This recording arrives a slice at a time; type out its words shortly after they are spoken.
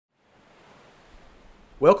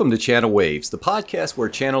Welcome to Channel Waves, the podcast where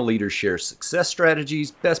channel leaders share success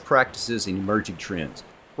strategies, best practices, and emerging trends,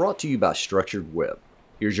 brought to you by Structured Web.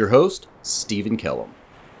 Here's your host, Stephen Kellum.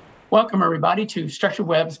 Welcome, everybody, to Structured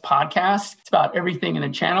Web's podcast. It's about everything in the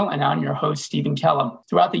channel, and I'm your host, Stephen Kellum.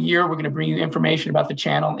 Throughout the year, we're going to bring you information about the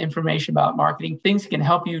channel, information about marketing, things that can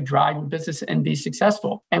help you drive your business and be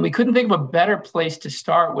successful. And we couldn't think of a better place to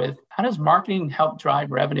start with. How does marketing help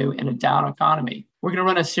drive revenue in a down economy? We're going to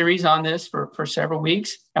run a series on this for several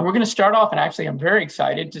weeks. And we're going to start off, and actually, I'm very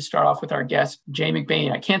excited to start off with our guest, Jay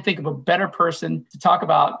McBain. I can't think of a better person to talk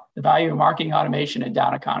about the value of marketing automation in a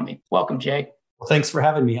down economy. Welcome, Jay. Well, thanks for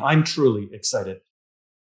having me. I'm truly excited.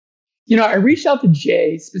 I reached out to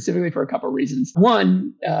Jay specifically for a couple of reasons.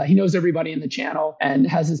 One, he knows everybody in the channel and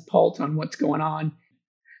has his pulse on what's going on.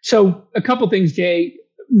 So a couple of things, Jay.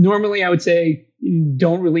 Normally, I would say you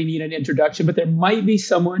don't really need an introduction, but there might be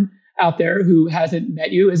someone out there who hasn't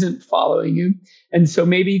met you, isn't following you. And so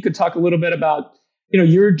maybe you could talk a little bit about,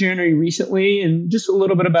 your journey recently and just a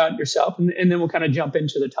little bit about yourself. And then we'll kind of jump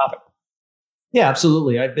into the topic. Yeah,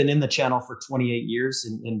 absolutely. I've been in the channel for 28 years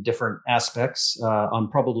in different aspects on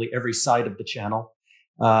probably every side of the channel.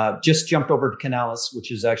 Just jumped over to Canalys,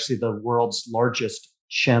 which is actually the world's largest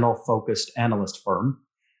channel-focused analyst firm.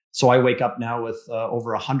 So I wake up now with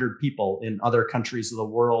over 100 people in other countries of the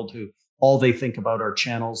world who all they think about are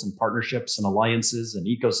channels and partnerships and alliances and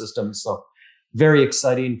ecosystems. So very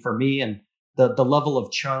exciting for me. And the level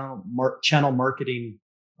of channel marketing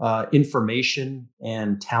information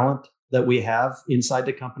and talent that we have inside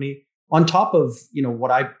the company, on top of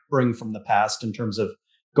what I bring from the past in terms of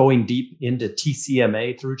going deep into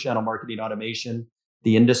TCMA through channel marketing automation,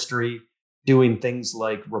 the industry, doing things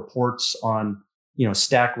like reports on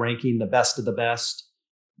stack ranking the best of the best,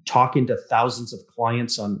 talking to thousands of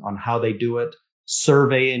clients on how they do it,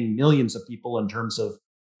 surveying millions of people in terms of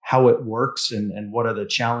how it works and what are the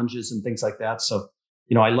challenges and things like that. So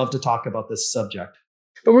I love to talk about this subject.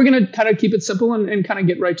 But we're going to kind of keep it simple and kind of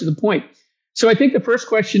get right to the point. So I think the first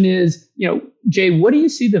question is, Jay, what do you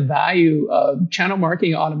see the value of channel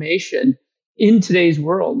marketing automation in today's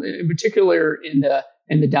world, in particular in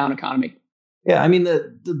the down economy? Yeah, I mean,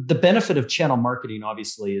 the benefit of channel marketing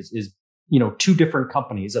obviously is two different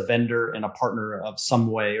companies, a vendor and a partner of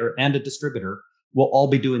some way, and a distributor will all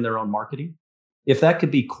be doing their own marketing. If that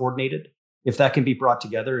could be coordinated, if that can be brought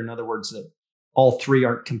together, in other words, that all three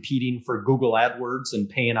aren't competing for Google AdWords and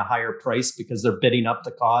paying a higher price because they're bidding up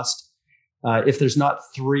the cost. If there's not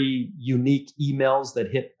three unique emails that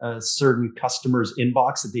hit a certain customer's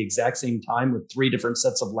inbox at the exact same time with three different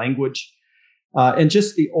sets of language, and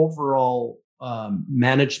just the overall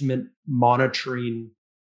management, monitoring,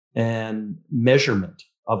 and measurement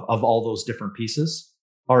of all those different pieces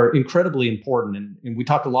are incredibly important. And we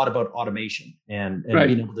talk a lot about automation and right.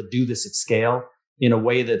 Being able to do this at scale in a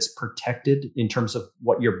way that's protected in terms of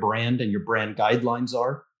what your brand and your brand guidelines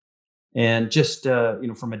are. And just,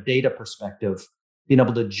 from a data perspective, being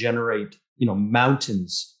able to generate,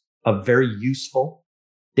 mountains of very useful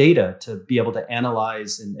data to be able to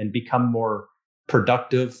analyze and become more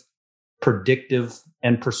productive, predictive,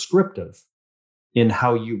 and prescriptive in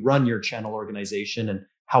how you run your channel organization and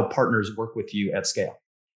how partners work with you at scale.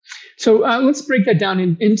 So let's break that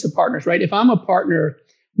down into partners, right? If I'm a partner,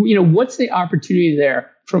 what's the opportunity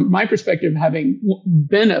there? From my perspective, having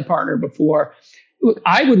been a partner before,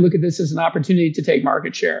 I would look at this as an opportunity to take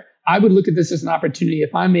market share. I would look at this as an opportunity,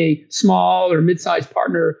 if I'm a small or mid-sized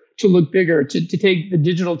partner, to look bigger, to take the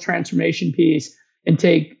digital transformation piece and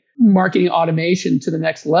take marketing automation to the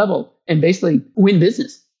next level and basically win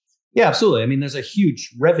business. Yeah, absolutely. I mean, there's a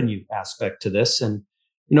huge revenue aspect to this. And,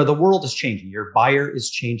 the world is changing. Your buyer is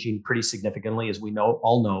changing pretty significantly, as we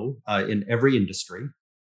all know, in every industry.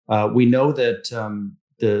 We know that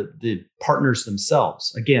the partners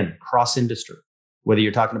themselves, again, cross-industry, whether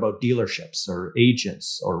you're talking about dealerships or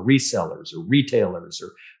agents or resellers or retailers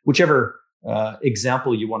or whichever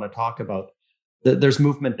example you want to talk about, there's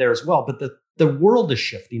movement there as well. But the world is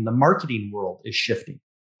shifting. The marketing world is shifting.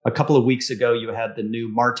 A couple of weeks ago, you had the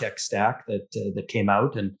new MarTech stack that came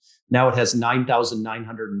out, and now it has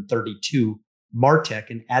 9,932 MarTech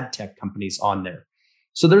and ad tech companies on there.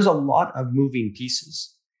 So there's a lot of moving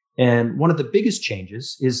pieces. And one of the biggest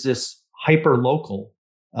changes is this hyper-local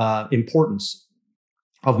importance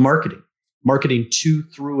of marketing to,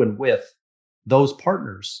 through, and with those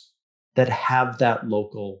partners that have that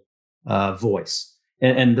local voice.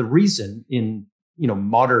 And the reason in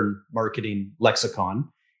modern marketing lexicon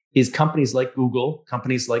is companies like Google,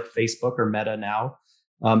 companies like Facebook or Meta now,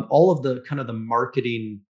 all of the kind of the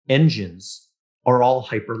marketing engines are all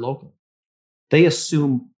hyper local. They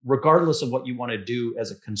assume, regardless of what you want to do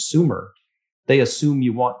as a consumer, they assume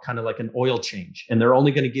you want kind of like an oil change, and they're only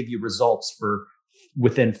going to give you results for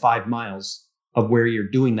within 5 miles of where you're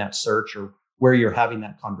doing that search or where you're having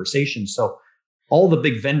that conversation. So all the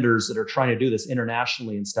big vendors that are trying to do this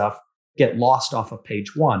internationally and stuff get lost off of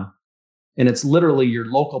page one. And it's literally your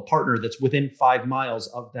local partner that's within 5 miles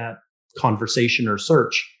of that conversation or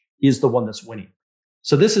search is the one that's winning.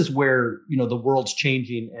 So this is where, the world's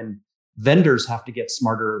changing, and vendors have to get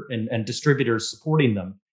smarter, and distributors supporting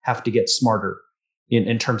them have to get smarter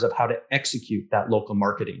in terms of how to execute that local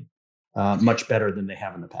marketing much better than they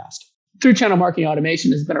have in the past. Through channel marketing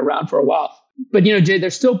automation has been around for a while. But, Jay,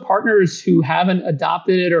 there's still partners who haven't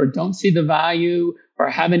adopted it or don't see the value or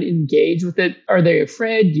haven't engaged with it. Are they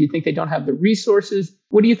afraid? Do you think they don't have the resources?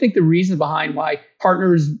 What do you think the reason behind why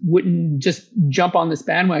partners wouldn't just jump on this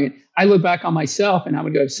bandwagon? I look back on myself and I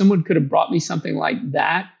would go, if someone could have brought me something like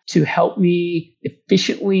that to help me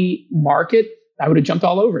efficiently market, I would have jumped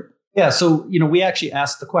all over it. Yeah. So, we actually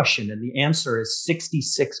asked the question, and the answer is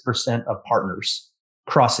 66% of partners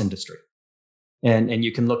cross industry. And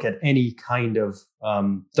you can look at any kind of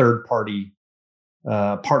third party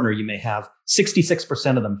partner you may have.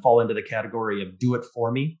 66% of them fall into the category of do it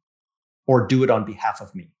for me or do it on behalf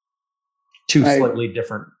of me. Two slightly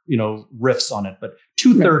different, riffs on it. But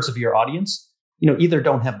 2/3 of your audience, either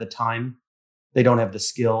don't have the time, they don't have the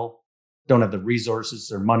skill, don't have the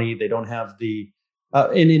resources or money, they don't have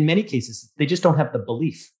and in many cases, they just don't have the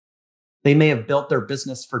belief. They may have built their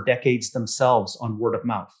business for decades themselves on word of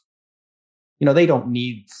mouth. They don't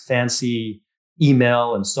need fancy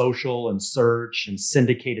email and social and search and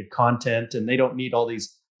syndicated content, and they don't need all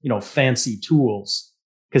these, fancy tools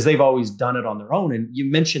because they've always done it on their own. And you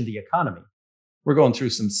mentioned the economy. We're going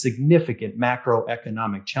through some significant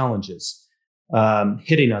macroeconomic challenges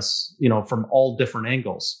hitting us, from all different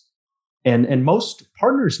angles. And most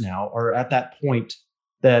partners now are at that point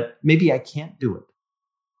that maybe I can't do it,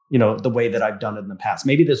 the way that I've done it in the past.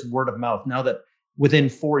 Maybe this word of mouth, now that within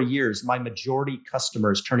 4 years, my majority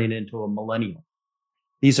customer is turning into a millennial.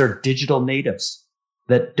 These are digital natives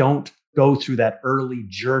that don't go through that early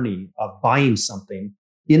journey of buying something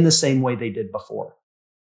in the same way they did before.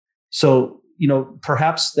 So,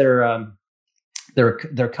 perhaps they're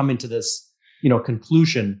coming to this,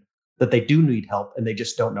 conclusion that they do need help and they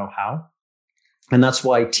just don't know how. And that's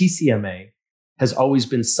why TCMA has always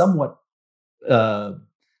been somewhat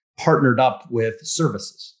partnered up with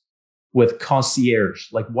services, with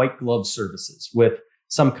concierge, like white glove services, with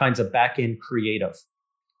some kinds of back-end creative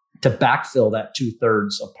to backfill that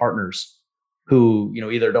 2/3 of partners who,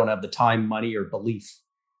 either don't have the time, money, or belief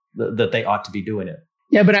that they ought to be doing it.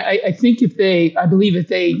 Yeah, but I think I believe if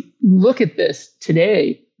they look at this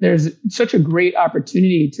today, there's such a great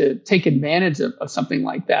opportunity to take advantage of something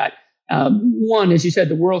like that. One, as you said,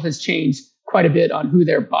 the world has changed quite a bit on who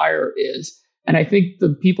their buyer is. And I think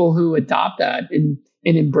the people who adopt that and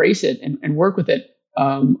embrace it and work with it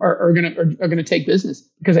are going to take business,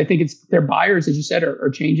 because I think it's their buyers, as you said,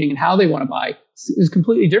 are changing, and how they want to buy is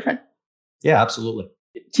completely different. Yeah, absolutely.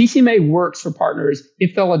 TCMA works for partners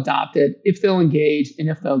if they'll adopt it, if they'll engage, and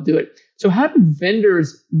if they'll do it. So how do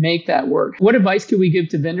vendors make that work? What advice could we give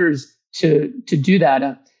to vendors to do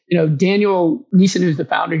that? Daniel Neeson, who's the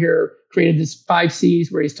founder here, created this 5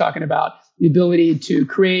 C's where he's talking about the ability to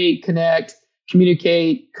create, connect,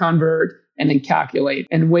 communicate, convert, and then calculate,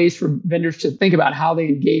 and ways for vendors to think about how they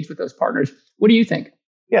engage with those partners. What do you think?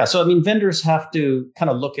 Yeah. So, vendors have to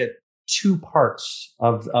kind of look at 2 parts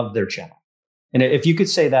of their channel. And if you could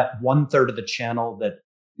say that 1/3 of the channel that,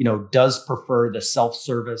 does prefer the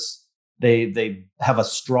self-service, they have a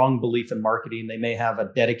strong belief in marketing. They may have a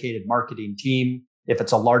dedicated marketing team. If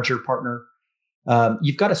it's a larger partner,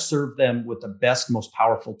 you've got to serve them with the best, most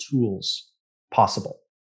powerful tools possible.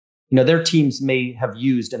 Their teams may have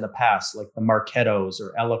used in the past, like the Marketos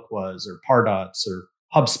or Eloquas or Pardots or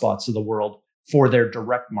HubSpots of the world for their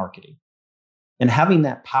direct marketing. And having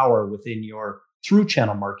that power within your through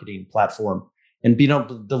channel marketing platform and being able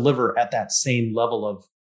to deliver at that same level of,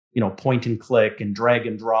 point and click and drag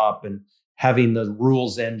and drop, and having the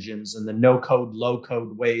rules engines and the no code, low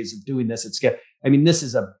code ways of doing this at scale. This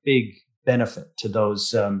is a big benefit to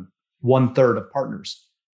those 1/3 of partners.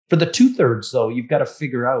 For the 2/3, though, you've got to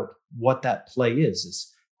figure out what that play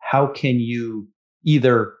is how can you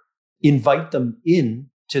either invite them in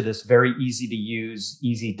to this very easy to use,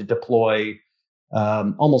 easy to deploy,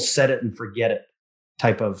 almost set it and forget it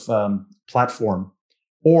type of platform,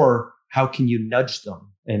 or how can you nudge them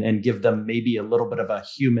and give them maybe a little bit of a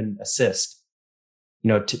human assist,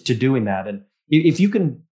 to doing that. And if you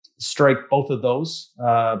can strike both of those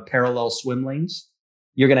parallel swim lanes,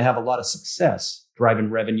 you're going to have a lot of success driving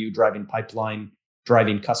revenue, driving pipeline,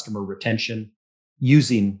 driving customer retention,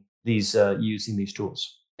 using these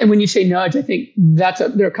tools. And when you say nudge, I think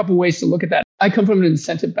there are a couple ways to look at that. I come from an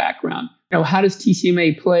incentive background. How does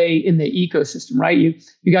TCMA play in the ecosystem, right?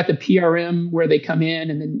 You got the PRM where they come in,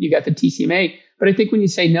 and then you got the TCMA. But I think when you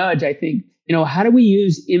say nudge, I think, how do we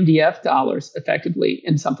use MDF dollars effectively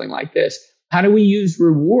in something like this? How do we use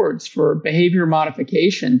rewards for behavior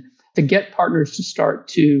modification to get partners to start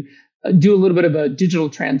to do a little bit of a digital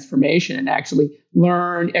transformation and actually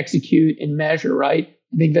learn, execute, and measure, right?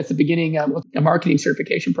 I think that's the beginning of a marketing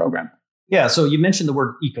certification program. Yeah. So you mentioned the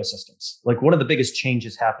word ecosystems. Like, one of the biggest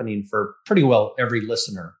changes happening for pretty well every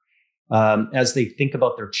listener as they think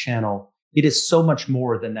about their channel, it is so much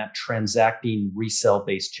more than that transacting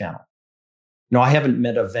resale-based channel. I haven't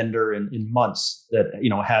met a vendor in months that,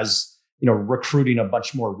 has, recruiting a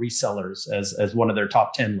bunch more resellers as one of their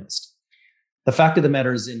top 10 list. The fact of the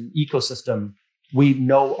matter is, in ecosystem, we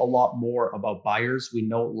know a lot more about buyers. We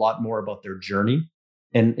know a lot more about their journey.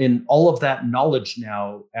 And in all of that knowledge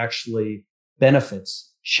now actually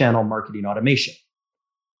benefits channel marketing automation,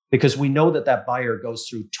 because we know that buyer goes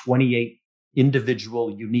through 28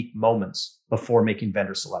 individual unique moments before making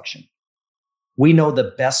vendor selection. We know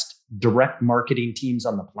the best direct marketing teams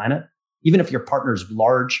on the planet. Even if your partner's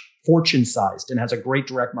large, fortune sized, and has a great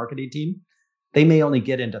direct marketing team, they may only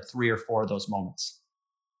get into 3 or 4 of those moments.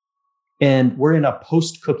 And we're in a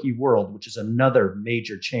post-cookie world, which is another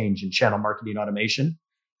major change in channel marketing automation.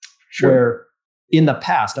 Sure. Where in the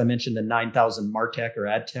past, I mentioned the 9,000 MarTech or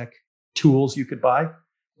AdTech tools you could buy,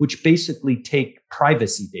 which basically take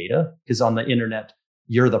privacy data, because on the internet,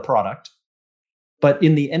 you're the product. But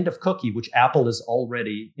in the end of cookie, which Apple has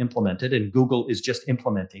already implemented and Google is just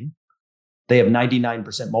implementing, they have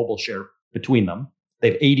 99% mobile share between them.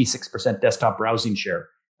 They have 86% desktop browsing share.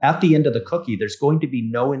 At the end of the cookie, there's going to be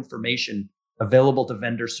no information available to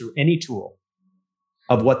vendors through any tool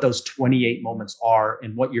of what those 28 moments are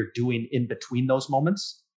and what you're doing in between those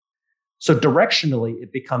moments. So directionally,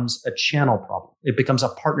 it becomes a channel problem. It becomes a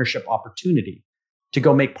partnership opportunity to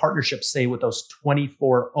go make partnerships, say, with those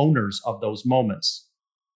 24 owners of those moments.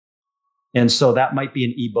 And so that might be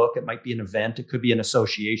an ebook, it might be an event, it could be an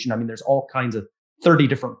association. I mean, there's all kinds of 30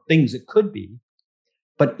 different things it could be.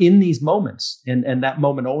 But in these moments, and that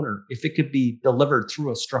moment owner, if it could be delivered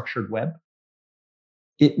through a structured web,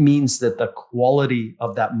 it means that the quality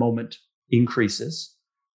of that moment increases.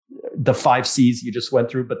 The 5 C's you just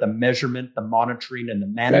went through, but the measurement, the monitoring, and the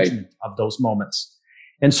management of those moments.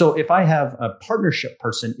 And so if I have a partnership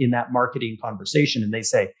person in that marketing conversation and they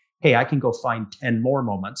say, hey, I can go find 10 more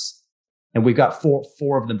moments, and we've got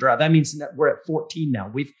four of them draft, that means that we're at 14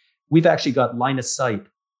 now. We've actually got line of sight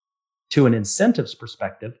to an incentives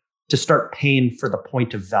perspective to start paying for the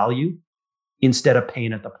point of value instead of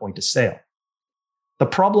paying at the point of sale. The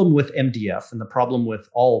problem with MDF and the problem with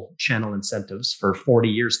all channel incentives for 40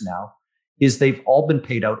 years now is they've all been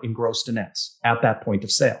paid out in gross to nets at that point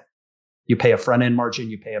of sale. You pay a front end margin,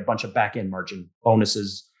 you pay a bunch of back end margin,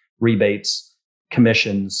 bonuses, rebates,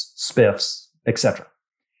 commissions, spiffs, etc.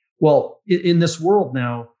 Well, in this world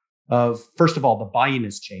now of, first of all, the buying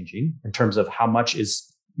is changing in terms of how much is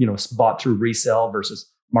bought through resale versus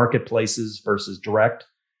marketplaces versus direct.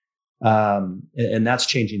 And that's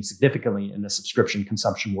changing significantly in the subscription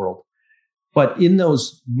consumption world. But in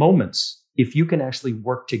those moments, if you can actually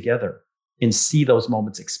work together and see those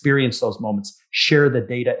moments, experience those moments, share the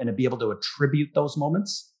data, and be able to attribute those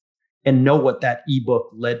moments and know what that ebook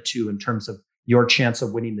led to in terms of your chance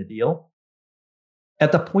of winning the deal.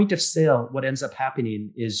 At the point of sale, what ends up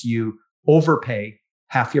happening is you overpay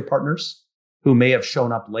half your partners who may have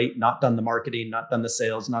shown up late, not done the marketing, not done the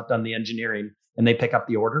sales, not done the engineering, and they pick up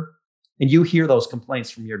the order. And you hear those complaints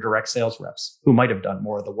from your direct sales reps who might have done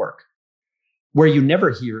more of the work. Where you never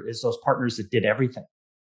hear is those partners that did everything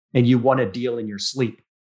and you won a deal in your sleep.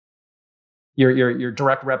 Your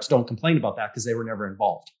direct reps don't complain about that because they were never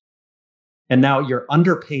involved. And now you're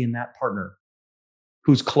underpaying that partner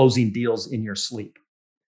who's closing deals in your sleep.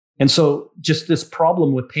 And so just this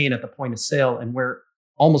problem with paying at the point of sale, and where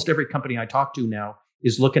almost every company I talk to now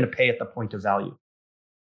is looking to pay at the point of value.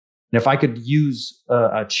 And if I could use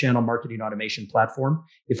a channel marketing automation platform,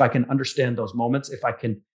 if I can understand those moments, if I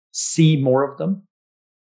can see more of them,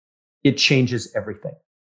 it changes everything.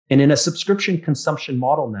 And in a subscription consumption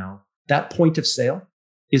model now, that point of sale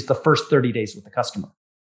is the first 30 days with the customer.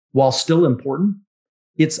 While still important,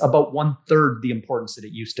 it's about 1/3 the importance that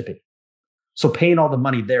it used to be. So paying all the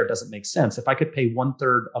money there doesn't make sense. If I could pay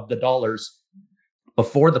 1/3 of the dollars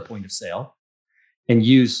before the point of sale and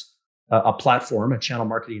use a platform, a channel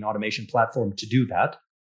marketing automation platform to do that,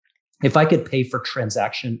 if I could pay for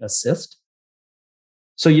transaction assist,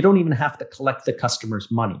 so you don't even have to collect the customer's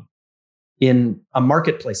money. In a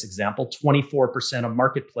marketplace example, 24% of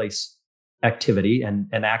marketplace activity and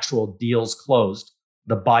actual deals closed,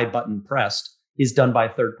 the buy button pressed, is done by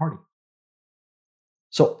a third party.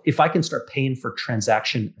 So if I can start paying for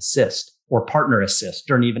transaction assist or partner assist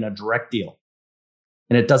during even a direct deal,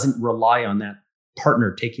 and it doesn't rely on that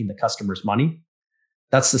partner taking the customer's money,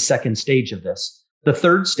 that's the second stage of this. The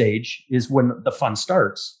third stage is when the fun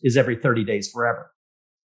starts, is every 30 days forever.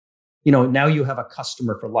 Now you have a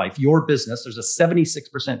customer for life. Your business, there's a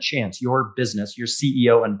 76% chance your business, your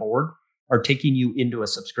CEO and board are taking you into a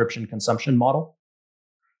subscription consumption model.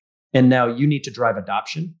 And now you need to drive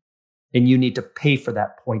adoption and you need to pay for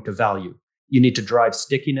that point of value. You need to drive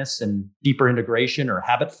stickiness and deeper integration or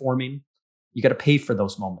habit forming. You got to pay for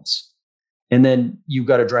those moments. And then you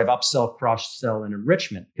got to drive upsell, cross-sell, and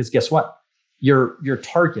enrichment. Because guess what? Your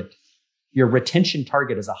target, your retention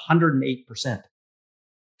target is 108%.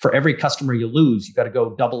 For every customer you lose, you got to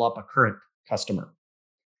go double up a current customer.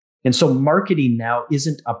 And so marketing now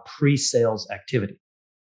isn't a pre-sales activity.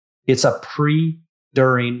 It's a pre,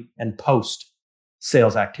 during, and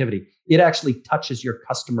post-sales activity. It actually touches your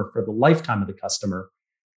customer for the lifetime of the customer,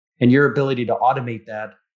 and your ability to automate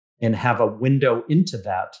that and have a window into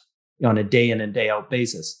that on a day in and day out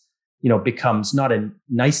basis, becomes not a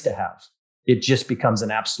nice to have. It just becomes an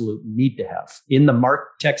absolute need to have in the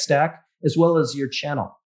tech stack as well as your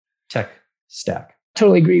channel tech stack.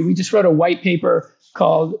 Totally agree. We just wrote a white paper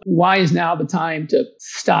called "Why is Now the Time to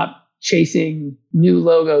Stop Chasing New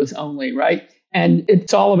Logos Only," right? And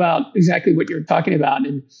it's all about exactly what you're talking about.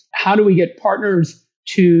 And how do we get partners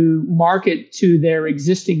to market to their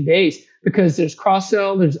existing base? Because there's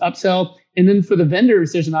cross-sell, there's upsell. And then for the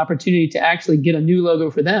vendors, there's an opportunity to actually get a new logo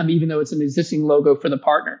for them, even though it's an existing logo for the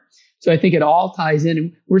partner. So I think it all ties in,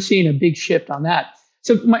 and we're seeing a big shift on that.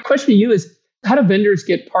 So my question to you is, how do vendors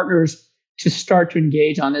get partners to start to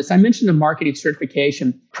engage on this? I mentioned the marketing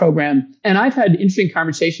certification program, and I've had interesting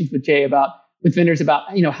conversations with Jay with vendors about,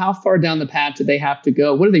 how far down the path do they have to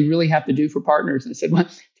go? What do they really have to do for partners? And I said, well,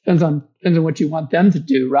 depends on what you want them to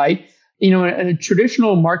do, right? A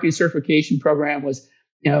traditional marketing certification program was,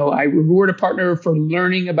 I reward a partner for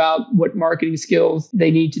learning about what marketing skills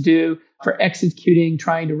they need to do, for executing,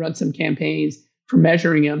 trying to run some campaigns, for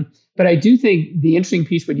measuring them. But I do think the interesting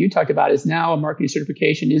piece, what you talked about, is now a marketing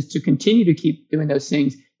certification is to continue to keep doing those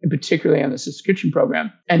things, and particularly on the subscription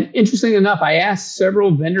program. And interestingly enough, I asked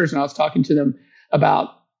several vendors when I was talking to them about,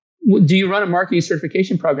 do you run a marketing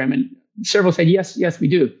certification program? And several said, yes, we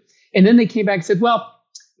do. And then they came back and said, well,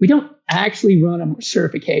 we don't actually run a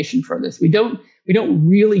certification for this. We don't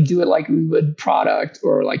really do it like we would product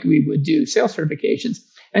or like we would do sales certifications.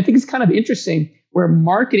 And I think it's kind of interesting where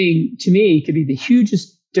marketing, to me, could be the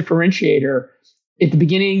hugest differentiator at the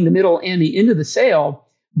beginning, the middle, and the end of the sale.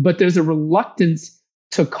 But there's a reluctance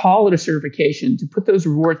to call it a certification, to put those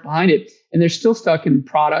rewards behind it. And they're still stuck in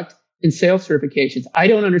product and sales certifications. I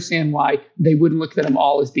don't understand why they wouldn't look at them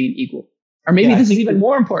all as being equal. Or maybe this is even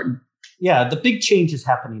more important. Yeah, the big change is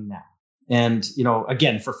happening now. And,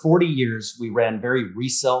 again, for 40 years, we ran very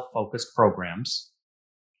resell focused programs,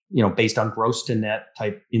 based on gross to net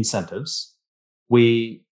type incentives.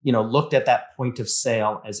 We, looked at that point of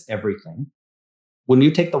sale as everything. When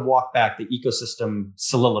you take the walk back, the ecosystem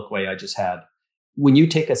soliloquy I just had, when you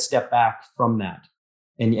take a step back from that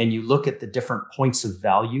and you look at the different points of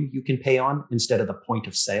value you can pay on instead of the point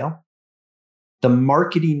of sale, the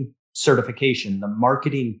marketing certification, the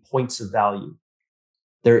marketing points of value,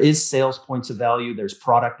 there is sales points of value, there's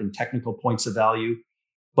product and technical points of value.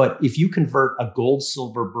 But if you convert a gold,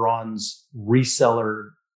 silver, bronze reseller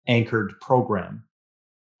anchored program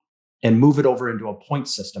and move it over into a point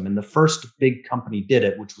system, and the first big company did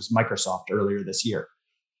it, which was Microsoft earlier this year.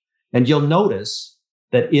 And you'll notice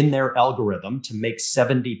that in their algorithm to make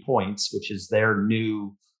 70 points, which is their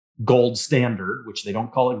new gold standard, which they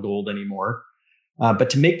don't call it gold anymore, but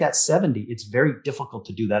to make that 70, it's very difficult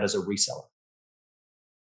to do that as a reseller.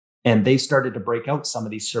 And they started to break out some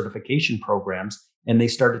of these certification programs, and they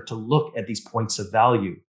started to look at these points of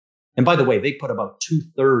value. And by the way, they put about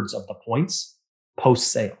 2/3 of the points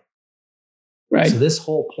post-sale. Right. So this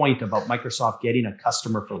whole point about Microsoft getting a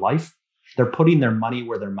customer for life, they're putting their money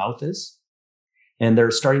where their mouth is. And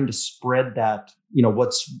they're starting to spread that,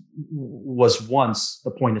 was once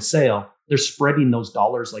the point of sale. They're spreading those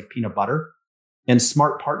dollars like peanut butter. And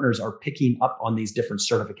smart partners are picking up on these different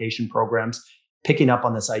certification programs, picking up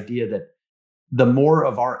on this idea that the more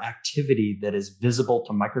of our activity that is visible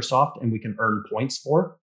to Microsoft and we can earn points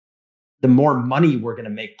for, the more money we're going to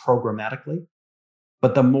make programmatically,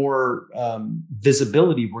 but the more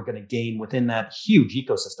visibility we're going to gain within that huge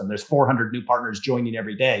ecosystem. There's 400 new partners joining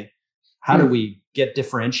every day. How do we get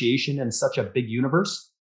differentiation in such a big universe?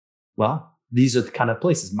 Well, these are the kind of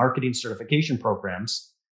places. Marketing certification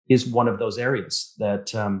programs is one of those areas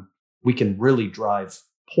that we can really drive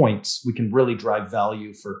points. We can really drive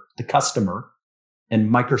value for the customer. And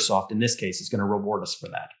Microsoft, in this case, is going to reward us for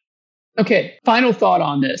that. Okay, final thought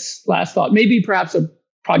on this. Last thought, maybe perhaps a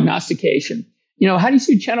prognostication. How do you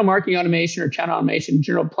see channel marketing automation or channel automation in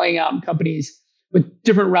general playing out in companies with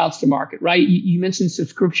different routes to market, right? You mentioned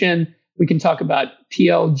subscription. We can talk about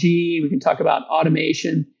PLG. We can talk about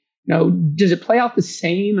automation. Does it play out the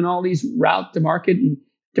same in all these route to market and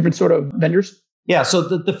different sort of vendors? Yeah. So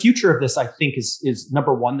the future of this, I think, is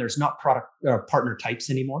number one, there's not product partner types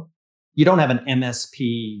anymore. You don't have an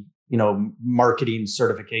MSP, marketing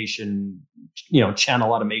certification,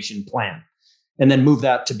 channel automation plan, and then move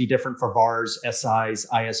that to be different for VARs, SIs,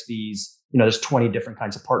 ISVs. There's 20 different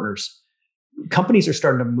kinds of partners. Companies are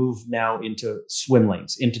starting to move now into swim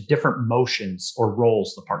lanes, into different motions or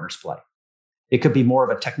roles the partners play. It could be more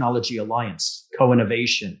of a technology alliance,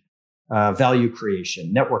 co-innovation, value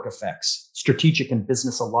creation, network effects, strategic and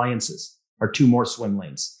business alliances are two more swim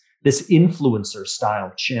lanes. This influencer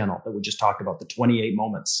style channel that we just talked about, the 28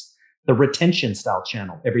 moments, the retention style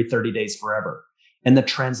channel, every 30 days forever, and the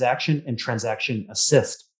transaction and transaction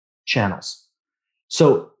assist channels.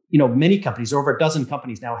 So, many companies, over a dozen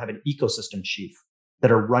companies now have an ecosystem chief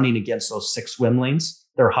that are running against those 6 swim lanes.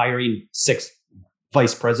 They're hiring 6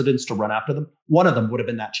 vice presidents to run after them. One of them would have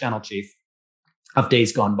been that channel chief of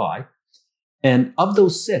days gone by. And of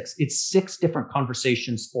those 6, it's 6 different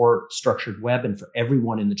conversations for structured web and for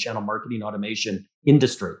everyone in the channel marketing automation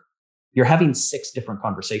industry. You're having 6 different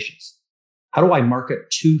conversations. How do I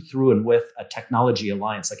market to, through, and with a technology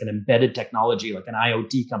alliance, like an embedded technology, like an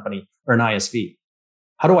IoT company or an ISV?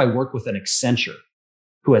 How do I work with an Accenture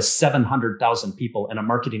who has 700,000 people and a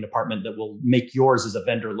marketing department that will make yours as a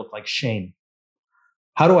vendor look like shame?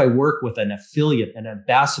 How do I work with an affiliate, an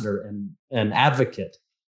ambassador, and an advocate,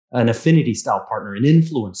 an affinity style partner, an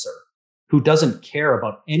influencer who doesn't care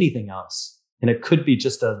about anything else? And it could be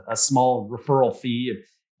just a small referral fee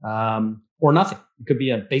or nothing. It could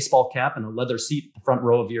be a baseball cap and a leather seat at the front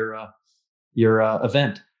row of your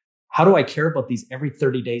event. How do I care about these every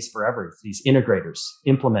 30 days forever? These integrators,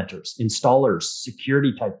 implementers, installers,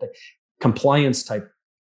 security type, compliance type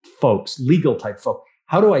folks, legal type folks.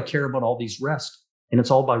 How do I care about all these rest? And it's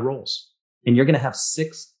all by roles. And you're going to have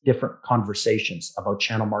 6 different conversations about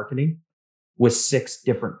channel marketing with 6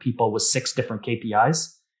 different people with 6 different KPIs.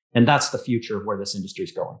 And that's the future of where this industry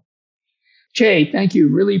is going. Jay, thank you.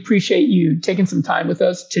 Really appreciate you taking some time with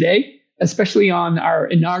us today, especially on our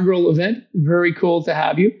inaugural event. Very cool to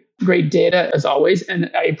have you. Great data as always.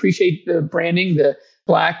 And I appreciate the branding, the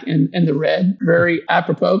black and the red, very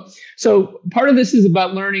apropos. So part of this is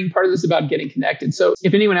about learning, part of this is about getting connected. So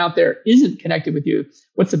if anyone out there isn't connected with you,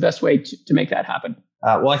 what's the best way to make that happen?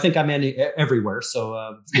 Well, I think I'm everywhere.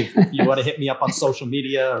 So if you want to hit me up on social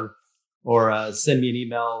media or send me an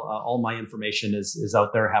email, all my information is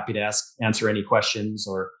out there. Happy to answer any questions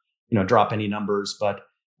or drop any numbers. But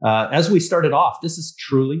as we started off, this is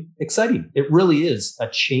truly exciting. It really is a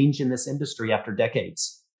change in this industry after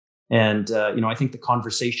decades. And, I think the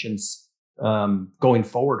conversations going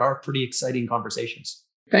forward are pretty exciting conversations.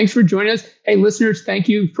 Thanks for joining us. Hey, listeners, thank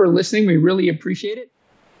you for listening. We really appreciate it.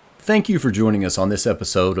 Thank you for joining us on this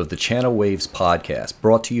episode of the Channel Waves podcast,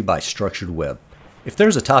 brought to you by Structured Web. If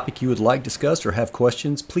there's a topic you would like discussed or have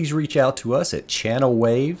questions, please reach out to us at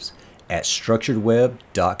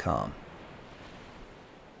channelwaves@structuredweb.com.